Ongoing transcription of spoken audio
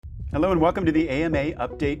Hello and welcome to the AMA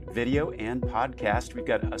Update video and podcast. We've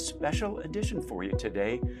got a special edition for you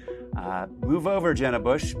today. Move over, Jenna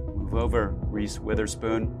Bush. Move over, Reese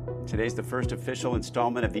Witherspoon. Today's the first official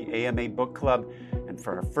installment of the AMA Book Club. And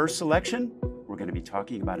for our first selection, we're going to be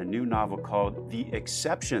talking about a new novel called The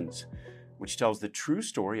Exceptions, which tells the true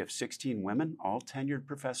story of 16 women, all tenured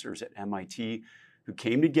professors at MIT, who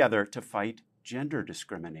came together to fight gender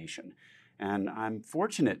discrimination. And I'm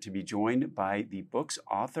fortunate to be joined by the book's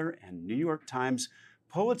author and New York Times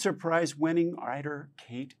Pulitzer Prize-winning writer,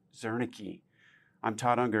 Kate Zernike. I'm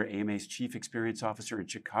Todd Unger, AMA's Chief Experience Officer in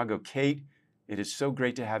Chicago. Kate, it is so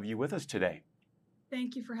great to have you with us today.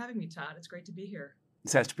 Thank you for having me, Todd. It's great to be here.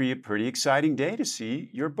 This has to be a pretty exciting day to see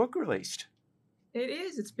your book released. It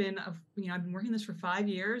is. It's been, I've been working on this for 5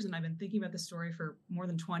 years, and I've been thinking about the story for more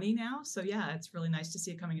than 20 now. So yeah, it's really nice to see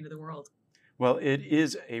it coming into the world. Well, it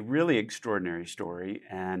is a really extraordinary story,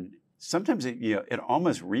 and sometimes it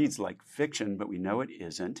almost reads like fiction, but we know it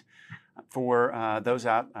isn't. For those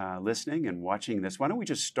out listening and watching this, why don't we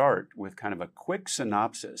just start with kind of a quick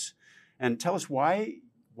synopsis and tell us why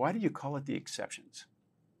do you call it The Exceptions?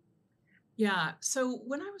 Yeah. So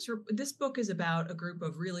this book is about a group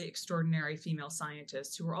of really extraordinary female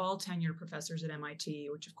scientists who were all tenured professors at MIT,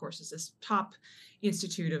 which of course is this top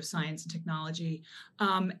institute of science and technology.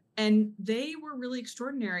 And they were really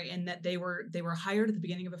extraordinary in that they were hired at the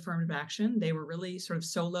beginning of affirmative action. They were really sort of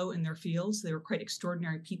solo in their fields. They were quite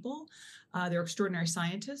extraordinary people. They were extraordinary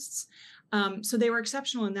scientists. So they were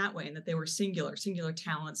exceptional in that way, in that they were singular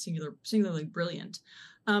talent, singularly brilliant.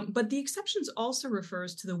 But The Exceptions also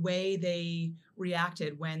refers to the way they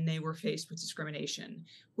reacted when they were faced with discrimination,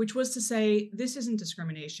 which was to say, this isn't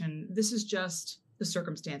discrimination, this is just the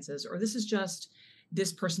circumstances, or this is just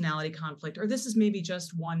this personality conflict, or this is maybe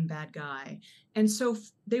just one bad guy. And so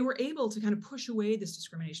they were able to kind of push away this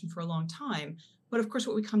discrimination for a long time. But of course,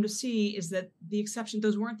 what we come to see is that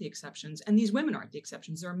those weren't the exceptions, and these women aren't the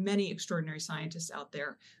exceptions. There are many extraordinary scientists out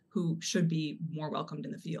there who should be more welcomed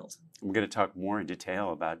in the field. We're going to talk more in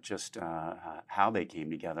detail about just how they came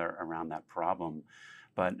together around that problem.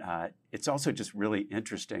 But it's also just really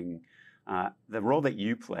interesting, the role that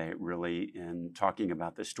you play really in talking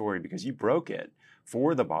about this story, because you broke it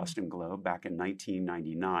for the Boston Globe back in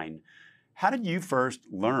 1999. How did you first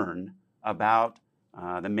learn about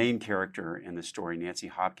the main character in the story, Nancy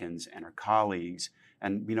Hopkins, and her colleagues,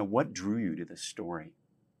 and what drew you to this story?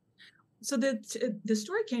 So the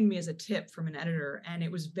story came to me as a tip from an editor, and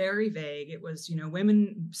it was very vague. It was,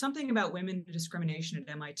 something about women discrimination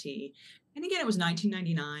at MIT. And again, it was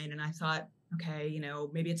 1999, and I thought, okay,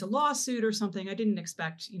 maybe it's a lawsuit or something. I didn't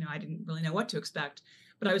expect, I didn't really know what to expect.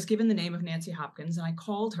 But I was given the name of Nancy Hopkins, and I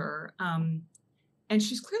called her. And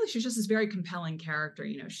she's just this very compelling character.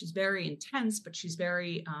 She's very intense, but she's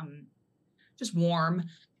very just warm.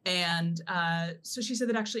 And so she said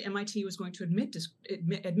that actually MIT was going to admit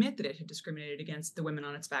that it had discriminated against the women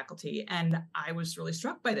on its faculty. And I was really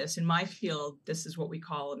struck by this. In my field, this is what we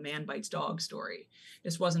call a man bites dog story.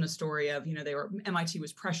 This wasn't a story of, MIT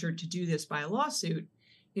was pressured to do this by a lawsuit.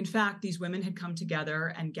 In fact, these women had come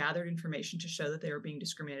together and gathered information to show that they were being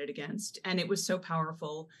discriminated against. And it was so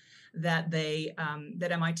powerful that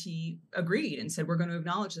that MIT agreed and said, we're going to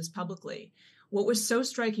acknowledge this publicly. What was so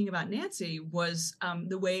striking about Nancy was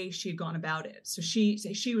the way she had gone about it. So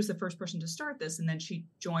she was the first person to start this, and then she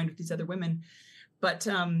joined with these other women. But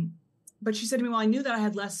she said to me, well, I knew that I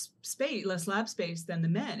had less lab space than the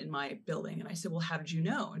men in my building. And I said, well, how did you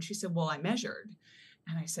know? And she said, well, I measured.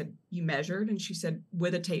 And I said, you measured? And she said,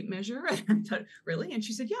 with a tape measure? And I thought, really? And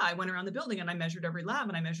she said, yeah, I went around the building and I measured every lab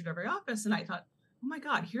and I measured every office. And I thought, oh my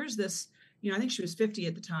God, here's this, I think she was 50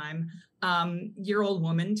 at the time, year-old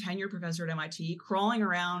woman, tenured professor at MIT, crawling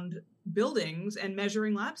around buildings and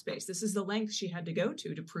measuring lab space. This is the length she had to go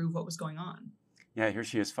to prove what was going on. Yeah, here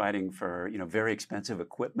she is fighting for, very expensive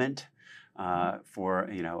equipment for,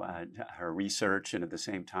 her research. And at the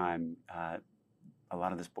same time, a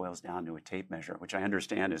lot of this boils down to a tape measure, which I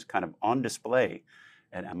understand is kind of on display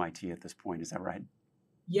at MIT at this point. Is that right?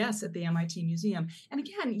 Yes, at the MIT Museum. And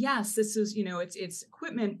again, yes, this is, it's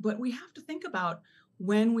equipment, but we have to think about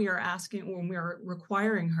when we are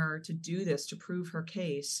requiring her to do this, to prove her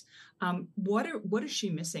case, what is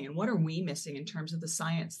she missing and what are we missing in terms of the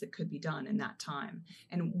science that could be done in that time?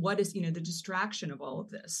 And what is, the distraction of all of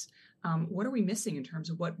this? What are we missing in terms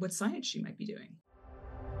of what science she might be doing?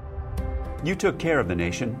 You took care of the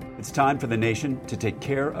nation. It's time for the nation to take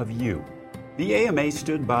care of you. The AMA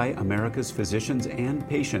stood by America's physicians and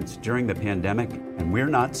patients during the pandemic, and we're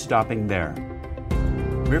not stopping there.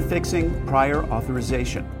 We're fixing prior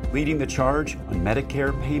authorization, leading the charge on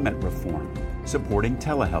Medicare payment reform, supporting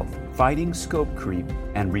telehealth, fighting scope creep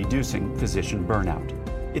and reducing physician burnout.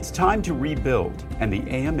 It's time to rebuild, and the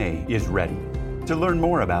AMA is ready. To learn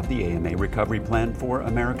more about the AMA Recovery Plan for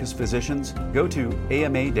America's Physicians, go to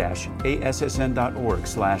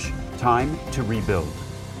ama-assn.org/time to rebuild.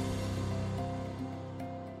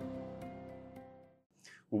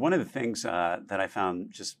 Well, one of the things that I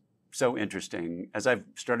found just so interesting as I've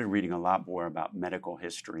started reading a lot more about medical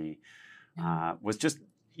history was just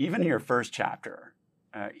even your first chapter.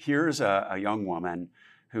 Here's a young woman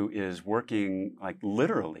who is working like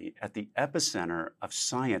literally at the epicenter of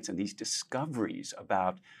science and these discoveries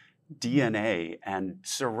about DNA and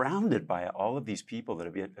surrounded by all of these people that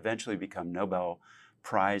have eventually become Nobel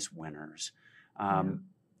Prize winners. And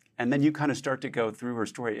then you kind of start to go through her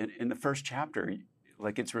story. In the first chapter,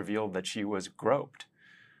 like it's revealed that she was groped.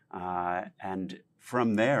 And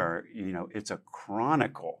from there, it's a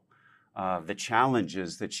chronicle of the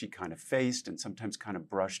challenges that she kind of faced and sometimes kind of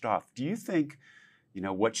brushed off. Do you think,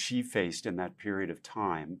 what she faced in that period of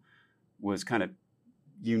time was kind of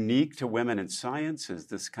unique to women in science? Is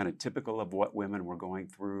this kind of typical of what women were going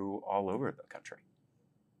through all over the country?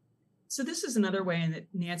 So this is another way in that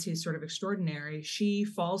Nancy is sort of extraordinary. She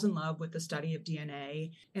falls in love with the study of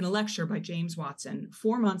DNA in a lecture by James Watson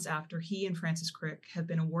 4 months after he and Francis Crick have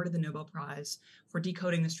been awarded the Nobel Prize for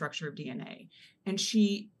decoding the structure of DNA. And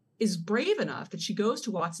she is brave enough that she goes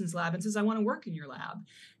to Watson's lab and says, I want to work in your lab.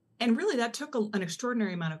 And really, that took an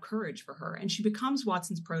extraordinary amount of courage for her. And she becomes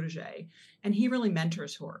Watson's protege, and he really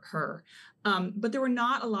mentors her. But there were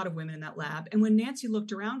not a lot of women in that lab. And when Nancy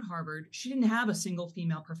looked around Harvard, she didn't have a single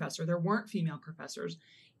female professor. There weren't female professors.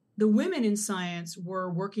 The women in science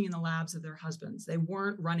were working in the labs of their husbands. They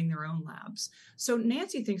weren't running their own labs. So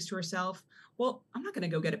Nancy thinks to herself, well, I'm not going to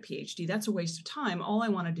go get a PhD. That's a waste of time. All I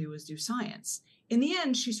want to do is do science. In the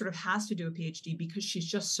end, she sort of has to do a PhD because she's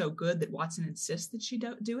just so good that Watson insists that she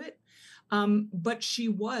do it. But she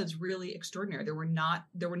was really extraordinary. There were not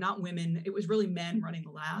women. It was really men running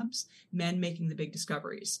the labs, men making the big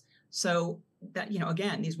discoveries. So that,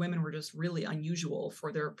 again, these women were just really unusual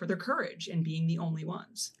for their courage and being the only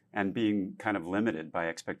ones. And being kind of limited by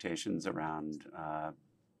expectations around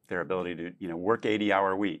their ability to, work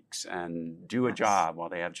 80-hour weeks and do a job while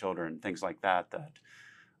they have children, things like that,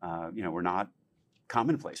 were not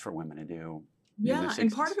commonplace for women to do. Yeah,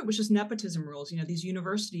 and part of it was just nepotism rules. These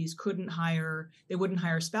universities wouldn't hire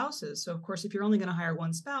spouses. So of course, if you're only going to hire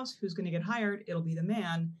one spouse, who's going to get hired? It'll be the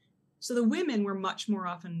man. So the women were much more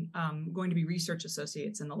often going to be research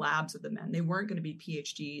associates in the labs of the men. They weren't going to be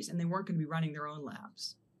PhDs, and they weren't going to be running their own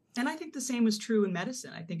labs. And I think the same was true in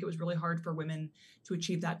medicine. I think it was really hard for women to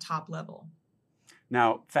achieve that top level.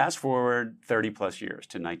 Now, fast forward 30 plus years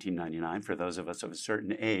to 1999. For those of us of a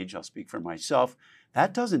certain age, I'll speak for myself,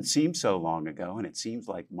 that doesn't seem so long ago, and it seems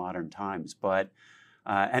like modern times. But,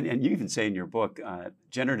 and you even say in your book,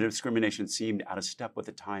 gender discrimination seemed out of step with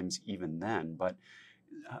the times even then. But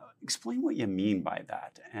explain what you mean by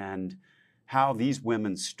that and how these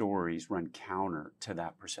women's stories run counter to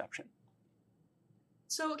that perception.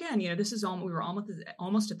 So again, this is we were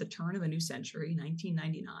almost at the turn of a new century,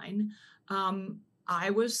 1999.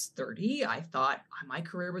 I was 30. I thought my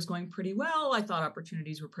career was going pretty well. I thought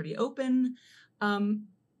opportunities were pretty open. And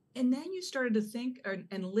then you started to think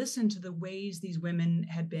and listen to the ways these women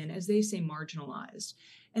had been, as they say, marginalized.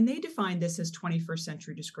 And they defined this as 21st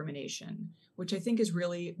century discrimination, which I think is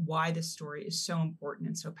really why this story is so important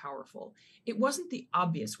and so powerful. It wasn't the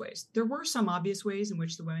obvious ways. There were some obvious ways in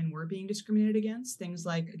which the women were being discriminated against, things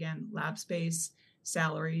like, again, lab space,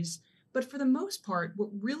 salaries. But for the most part, what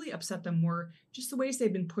really upset them were just the ways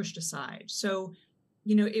they'd been pushed aside. So,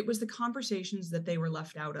 it was the conversations that they were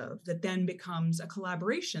left out of that then becomes a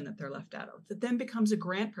collaboration that they're left out of, that then becomes a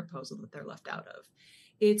grant proposal that they're left out of.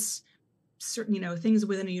 It's certain, things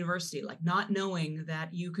within a university, like not knowing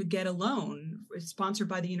that you could get a loan sponsored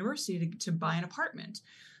by the university to buy an apartment.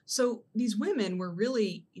 So these women were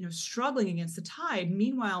really, struggling against the tide.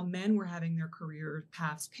 Meanwhile, men were having their career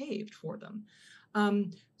paths paved for them.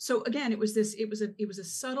 So again, it was a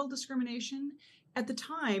subtle discrimination at the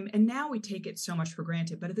time, and now we take it so much for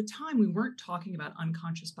granted. But at the time, we weren't talking about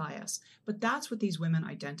unconscious bias. But that's what these women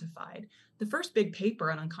identified. The first big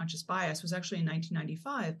paper on unconscious bias was actually in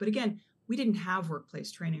 1995. But again, we didn't have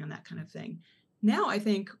workplace training on that kind of thing. Now I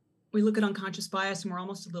think we look at unconscious bias and we're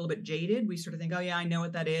almost a little bit jaded. We sort of think, oh yeah, I know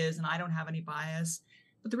what that is, and I don't have any bias.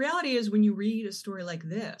 But the reality is, when you read a story like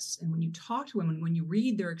this, and when you talk to women, when you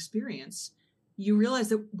read their experience, you realize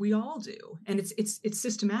that we all do. And it's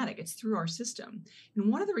systematic. It's through our system.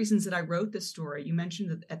 And one of the reasons that I wrote this story, you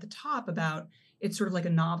mentioned at the top about it's sort of like a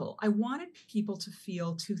novel. I wanted people to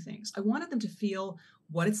feel two things. I wanted them to feel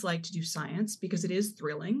what it's like to do science, because it is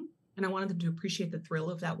thrilling. and I wanted them to appreciate the thrill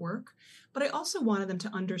of that work. But I also wanted them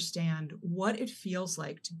to understand what it feels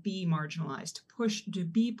like to be marginalized, to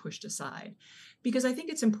be pushed aside. Because I think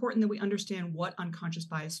it's important that we understand what unconscious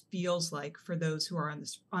bias feels like for those who are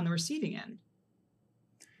on the receiving end.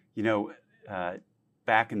 You know,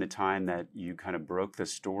 back in the time that you kind of broke the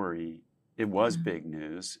story, it was big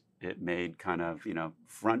news. It made kind of,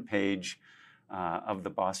 front page of the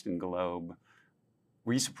Boston Globe.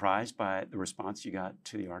 Were you surprised by the response you got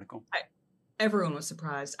to the article? Everyone was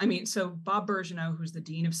surprised. I mean, so Bob Birgeneau, who's the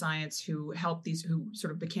dean of science, who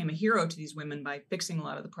sort of became a hero to these women by fixing a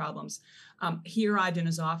lot of the problems, he arrived in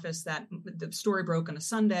his office. That the story broke on a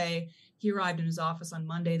Sunday. He arrived in his office on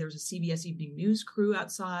Monday. There was a CBS Evening News crew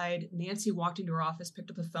outside. Nancy walked into her office,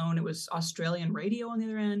 picked up the phone. It was Australian radio on the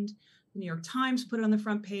other end. The New York Times put it on the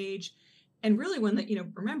front page. And really,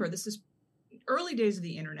 remember, this is early days of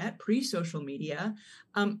the internet, pre-social media.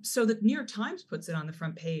 So the New York Times puts it on the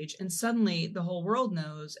front page, and suddenly the whole world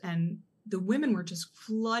knows. And the women were just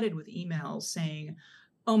flooded with emails saying,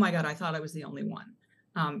 "Oh my God, I thought I was the only one."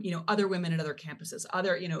 Other women at other campuses,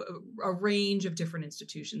 a range of different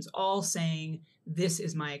institutions, all saying, "This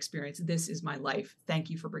is my experience. This is my life. Thank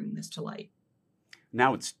you for bringing this to light."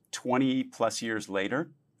 Now it's 20 plus years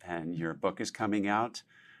later, and your book is coming out.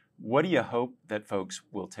 What do you hope that folks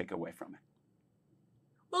will take away from it?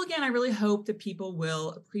 Well, again, I really hope that people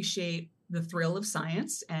will appreciate the thrill of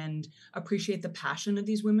science and appreciate the passion of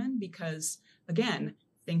these women, because, again,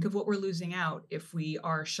 think of what we're losing out if we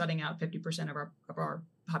are shutting out 50% of our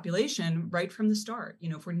population right from the start.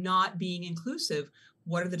 If we're not being inclusive,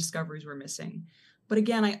 what are the discoveries we're missing? But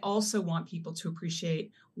again, I also want people to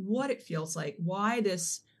appreciate what it feels like, why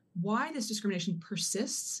this discrimination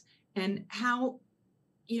persists, and how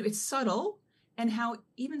it's subtle, and how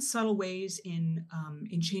even subtle ways in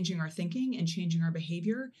changing our thinking and changing our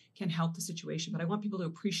behavior can help the situation. But I want people to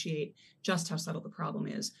appreciate just how subtle the problem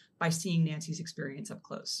is by seeing Nancy's experience up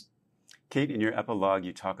close. Kate, in your epilogue,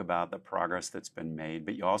 you talk about the progress that's been made,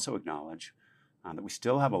 but you also acknowledge that we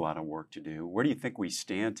still have a lot of work to do. Where do you think we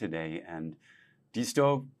stand today? And do you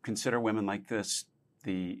still consider women like this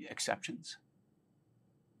the exceptions?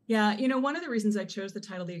 Yeah, one of the reasons I chose the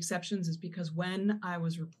title The Exceptions is because when I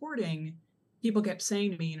was reporting, people kept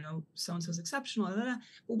saying to me, so-and-so's exceptional. Blah, blah, blah.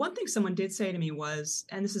 But one thing someone did say to me was,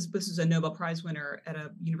 and this is a Nobel Prize winner at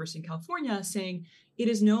a university in California, saying, "It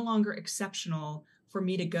is no longer exceptional for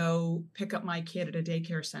me to go pick up my kid at a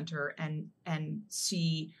daycare center and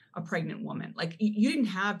see a pregnant woman." Like, you didn't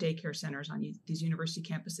have daycare centers on these university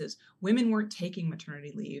campuses. Women weren't taking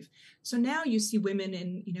maternity leave. So now you see women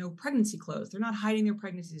in, pregnancy clothes. They're not hiding their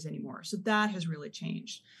pregnancies anymore. So that has really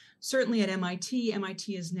changed. Certainly at MIT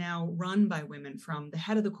is now run by women, from the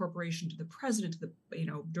head of the corporation to the president to the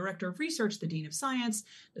director of research, the dean of science.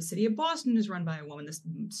 The city of Boston is run by a woman, the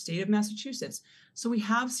state of Massachusetts. So we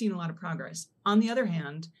have seen a lot of progress. On the other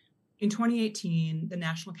hand, in 2018, the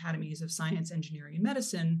National Academies of Science, Engineering, and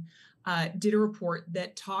Medicine did a report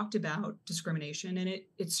that talked about discrimination, and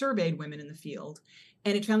it surveyed women in the field.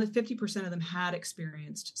 And it found that 50% of them had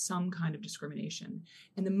experienced some kind of discrimination.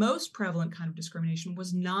 And the most prevalent kind of discrimination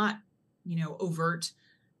was not, overt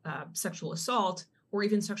sexual assault or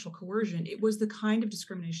even sexual coercion. It was the kind of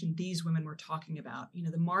discrimination these women were talking about,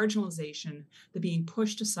 the marginalization, the being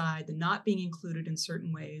pushed aside, the not being included in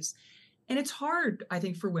certain ways. And it's hard, I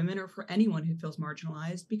think, for women or for anyone who feels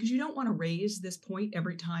marginalized, because you don't want to raise this point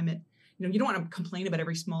every time you don't want to complain about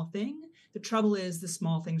every small thing. The trouble is the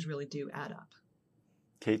small things really do add up.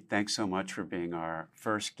 Kate, thanks so much for being our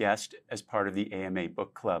first guest as part of the AMA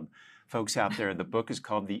Book Club. Folks out there, the book is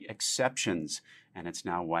called The Exceptions, and it's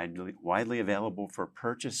now widely available for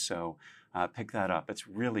purchase, so pick that up. It's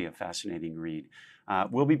really a fascinating read.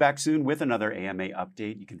 We'll be back soon with another AMA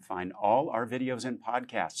update. You can find all our videos and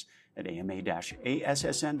podcasts at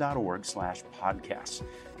ama-assn.org/podcasts.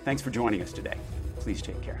 Thanks for joining us today. Please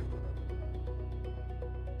take care.